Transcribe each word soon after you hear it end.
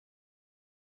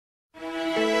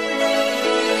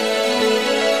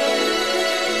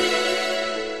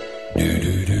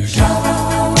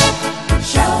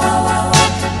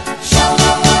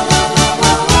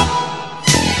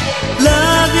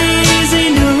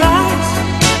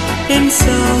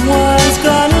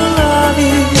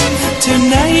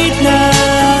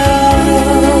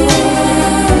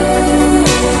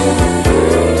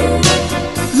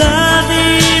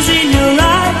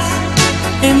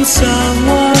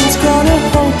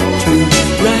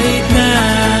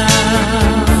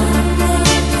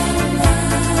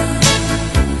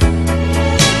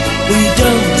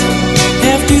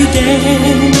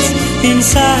in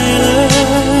silence.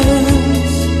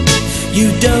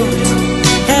 You don't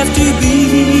have to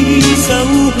be so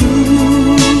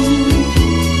rude.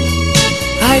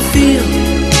 I feel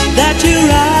that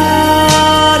you're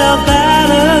out of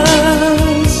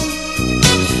balance,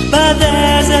 but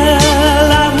there's a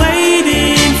love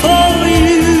waiting for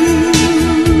you.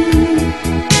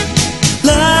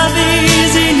 Love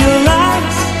is in your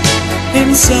eyes,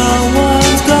 and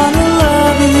someone's gonna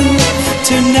love you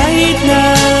tonight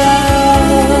now.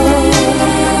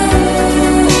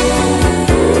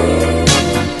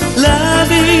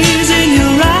 Love is in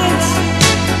your eyes,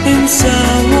 and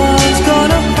someone's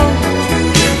gonna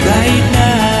hold you right now.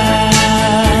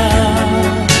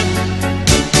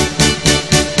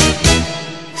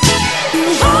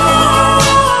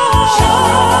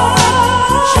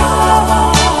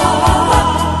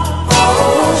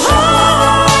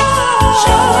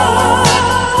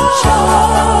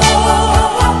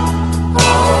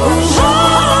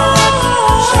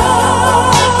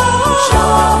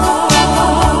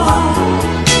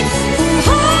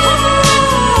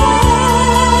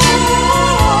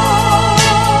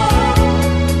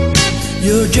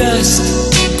 You're just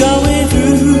going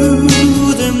through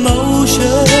the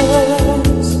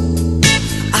motions.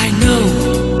 I know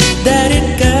that it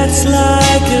cuts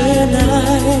like a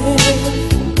knife,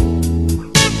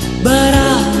 but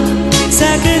I'll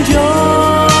second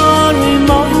your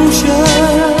emotions.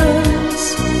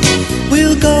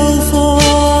 We'll go for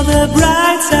the bright